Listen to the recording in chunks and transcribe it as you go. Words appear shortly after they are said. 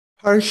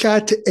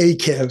Parshat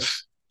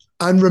Eikev,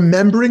 on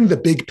remembering the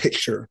big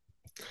picture.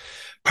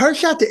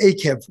 Parshat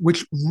Eikev,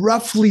 which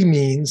roughly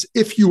means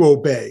if you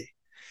obey,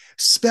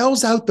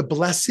 spells out the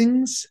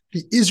blessings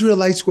the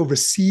Israelites will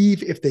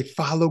receive if they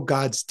follow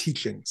God's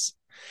teachings.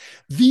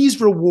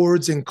 These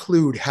rewards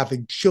include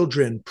having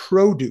children,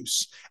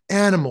 produce,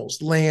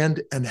 animals,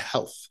 land, and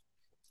health.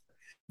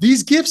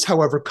 These gifts,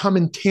 however, come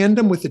in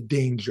tandem with a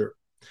danger.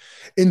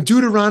 In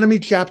Deuteronomy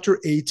chapter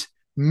 8,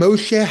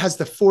 Moshe has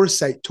the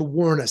foresight to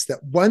warn us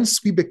that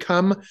once we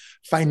become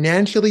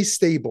financially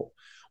stable,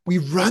 we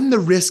run the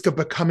risk of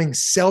becoming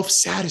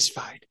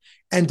self-satisfied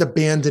and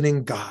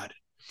abandoning God.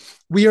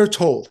 We are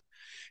told,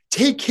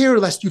 take care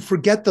lest you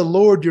forget the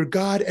Lord your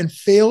God and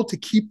fail to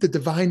keep the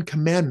divine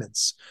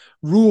commandments,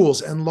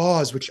 rules, and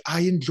laws which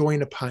I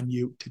enjoin upon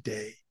you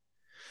today.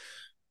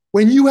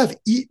 When you have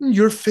eaten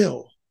your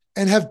fill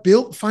and have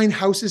built fine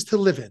houses to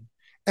live in,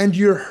 and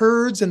your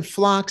herds and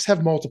flocks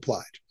have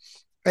multiplied,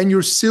 and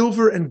your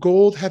silver and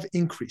gold have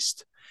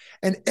increased,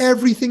 and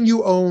everything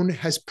you own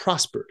has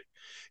prospered,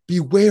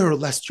 beware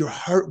lest your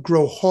heart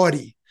grow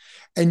haughty,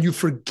 and you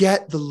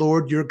forget the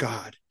Lord your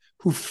God,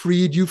 who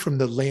freed you from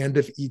the land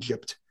of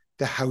Egypt,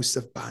 the house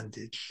of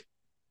bondage.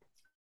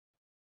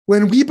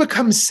 When we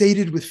become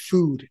sated with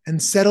food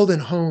and settled in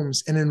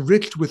homes and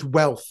enriched with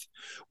wealth,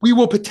 we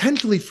will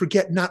potentially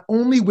forget not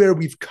only where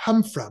we've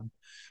come from,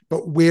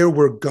 but where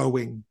we're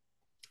going.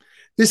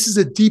 This is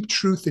a deep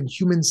truth in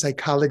human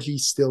psychology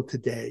still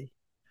today.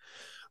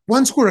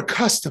 Once we're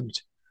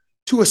accustomed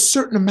to a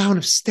certain amount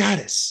of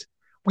status,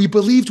 we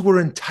believed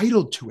we're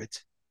entitled to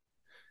it.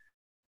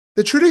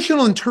 The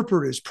traditional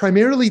interpreters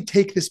primarily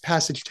take this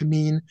passage to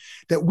mean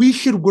that we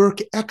should work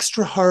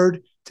extra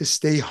hard to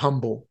stay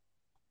humble.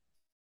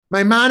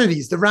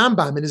 Maimonides, the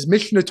Rambam, in his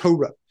Mishnah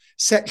Torah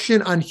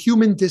section on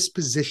human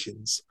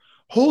dispositions,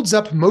 holds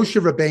up Moshe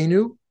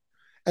Rabbeinu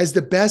as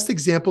the best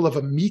example of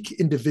a meek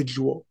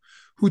individual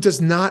who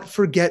does not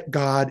forget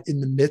God in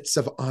the midst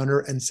of honor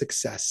and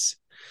success.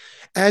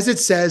 As it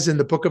says in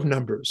the book of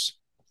Numbers,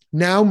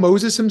 now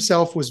Moses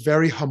himself was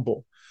very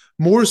humble,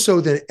 more so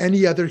than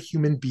any other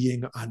human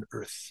being on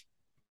earth.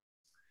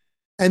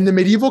 And the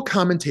medieval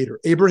commentator,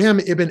 Abraham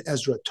ibn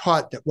Ezra,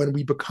 taught that when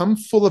we become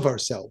full of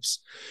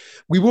ourselves,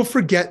 we will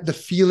forget the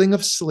feeling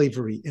of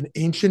slavery in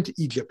ancient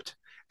Egypt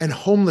and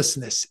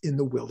homelessness in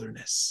the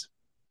wilderness.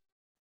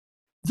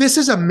 This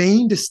is a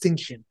main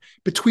distinction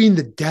between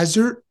the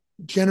desert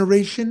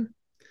generation,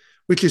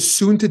 which is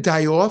soon to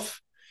die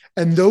off,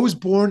 and those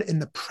born in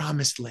the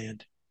promised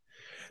land.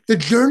 The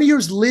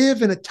journeyers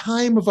live in a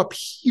time of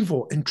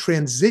upheaval and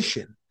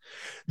transition.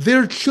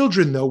 Their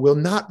children, though, will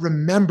not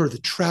remember the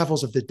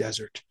travels of the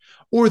desert,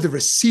 or the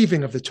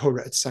receiving of the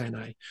Torah at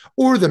Sinai,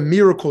 or the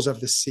miracles of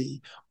the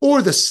sea,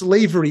 or the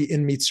slavery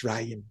in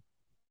Mitzrayim.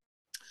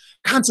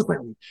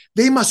 Consequently,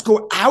 they must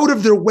go out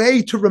of their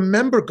way to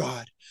remember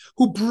God,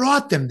 who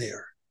brought them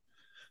there.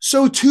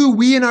 So too,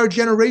 we in our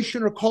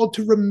generation are called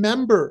to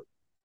remember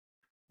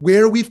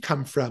where we've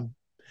come from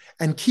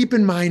and keep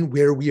in mind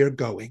where we are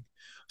going,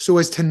 so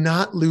as to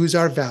not lose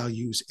our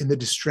values in the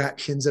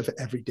distractions of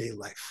everyday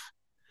life.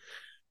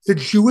 The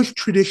Jewish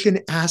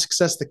tradition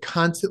asks us to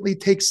constantly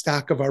take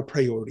stock of our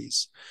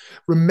priorities,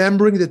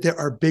 remembering that there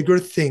are bigger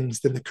things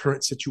than the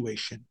current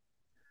situation.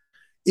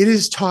 It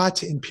is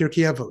taught in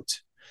Pirkei Avot,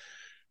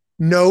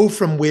 know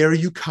from where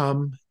you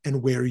come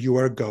and where you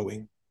are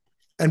going,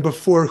 and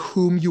before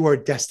whom you are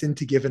destined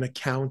to give an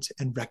account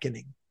and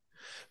reckoning.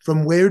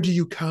 From where do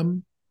you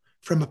come?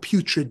 From a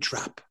putrid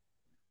drop.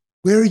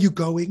 Where are you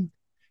going?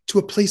 To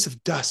a place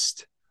of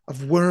dust,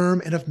 of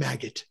worm, and of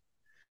maggot.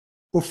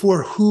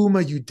 Before whom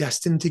are you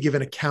destined to give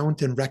an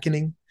account and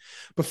reckoning?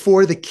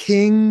 Before the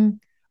King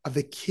of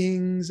the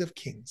kings of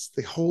kings,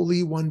 the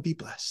Holy One be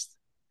blessed.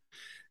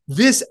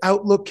 This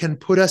outlook can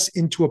put us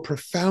into a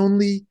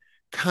profoundly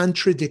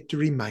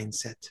contradictory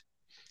mindset.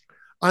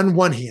 On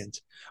one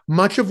hand,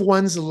 much of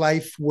one's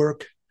life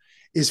work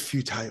is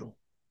futile,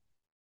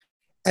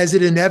 as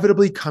it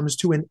inevitably comes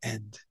to an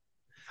end.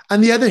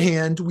 On the other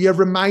hand, we are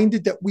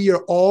reminded that we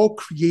are all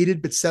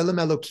created b'tselem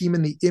Elokim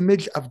in the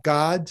image of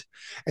God,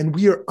 and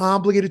we are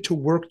obligated to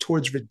work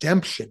towards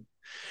redemption.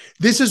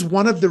 This is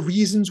one of the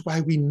reasons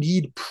why we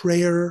need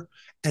prayer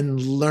and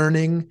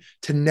learning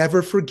to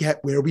never forget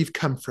where we've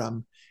come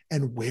from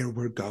and where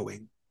we're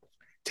going,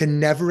 to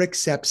never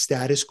accept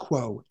status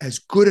quo as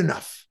good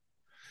enough.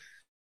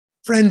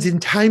 Friends, in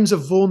times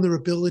of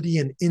vulnerability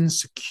and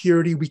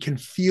insecurity, we can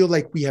feel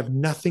like we have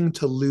nothing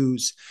to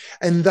lose,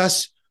 and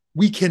thus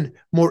we can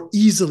more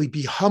easily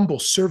be humble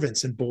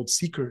servants and bold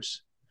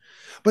seekers.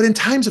 But in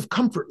times of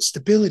comfort and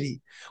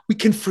stability, we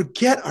can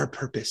forget our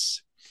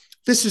purpose.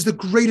 This is the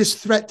greatest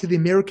threat to the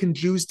American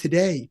Jews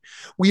today.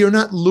 We are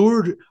not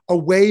lured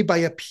away by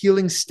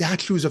appealing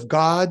statues of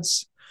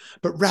gods,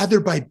 but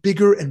rather by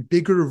bigger and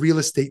bigger real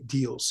estate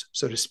deals,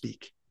 so to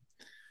speak.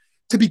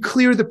 To be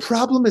clear, the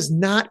problem is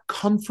not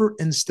comfort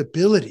and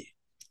stability,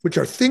 which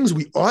are things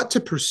we ought to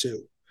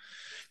pursue.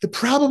 The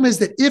problem is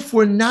that if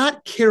we're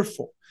not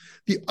careful,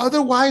 the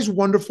otherwise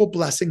wonderful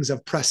blessings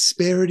of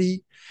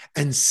prosperity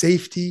and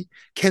safety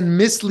can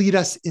mislead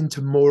us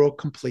into moral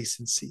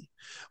complacency.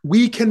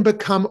 We can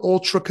become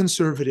ultra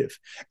conservative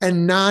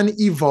and non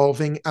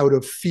evolving out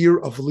of fear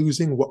of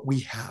losing what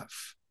we have.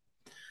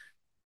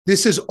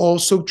 This is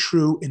also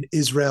true in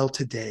Israel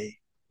today.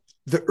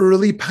 The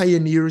early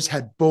pioneers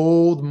had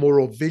bold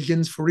moral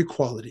visions for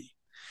equality.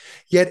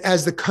 Yet,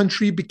 as the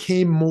country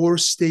became more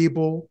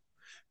stable,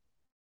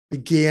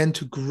 began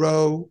to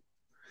grow,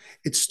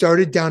 it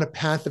started down a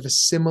path of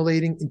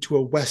assimilating into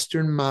a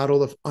Western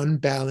model of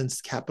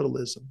unbalanced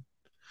capitalism.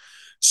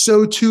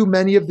 So too,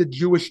 many of the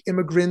Jewish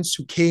immigrants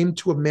who came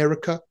to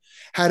America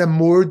had a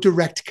more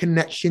direct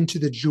connection to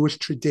the Jewish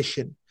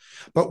tradition.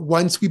 But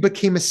once we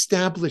became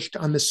established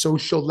on the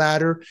social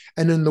ladder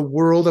and in the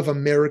world of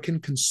American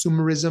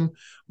consumerism,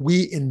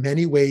 we in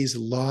many ways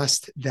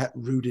lost that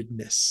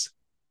rootedness.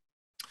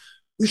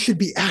 We should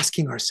be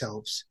asking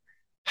ourselves,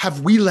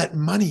 have we let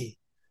money,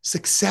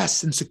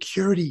 success, and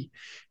security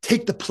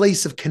take the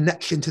place of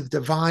connection to the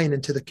divine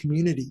and to the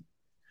community?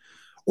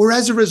 Or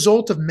as a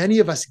result of many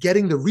of us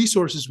getting the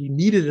resources we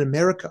needed in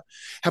America,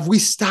 have we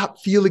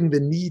stopped feeling the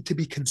need to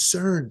be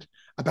concerned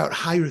about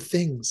higher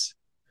things?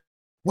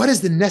 What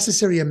is the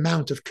necessary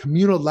amount of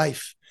communal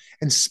life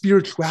and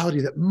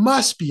spirituality that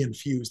must be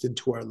infused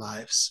into our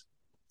lives?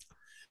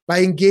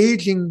 By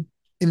engaging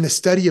in the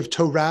study of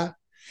Torah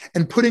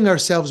and putting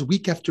ourselves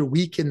week after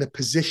week in the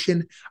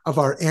position of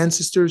our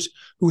ancestors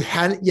who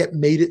hadn't yet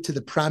made it to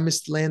the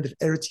promised land of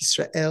Eretz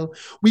Israel,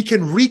 we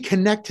can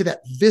reconnect to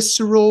that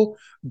visceral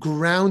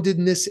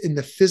groundedness in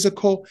the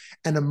physical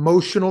and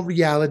emotional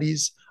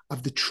realities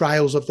of the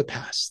trials of the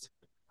past,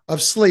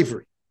 of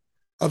slavery,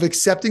 of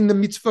accepting the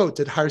mitzvot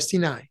at Har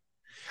Sinai,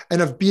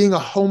 and of being a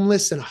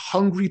homeless and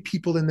hungry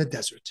people in the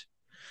desert.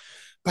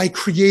 By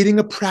creating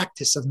a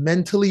practice of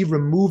mentally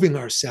removing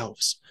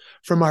ourselves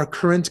from our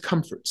current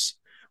comforts,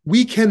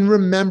 we can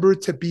remember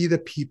to be the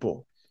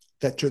people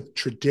that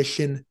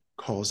tradition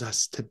calls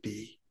us to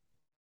be.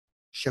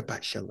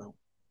 Shabbat Shalom.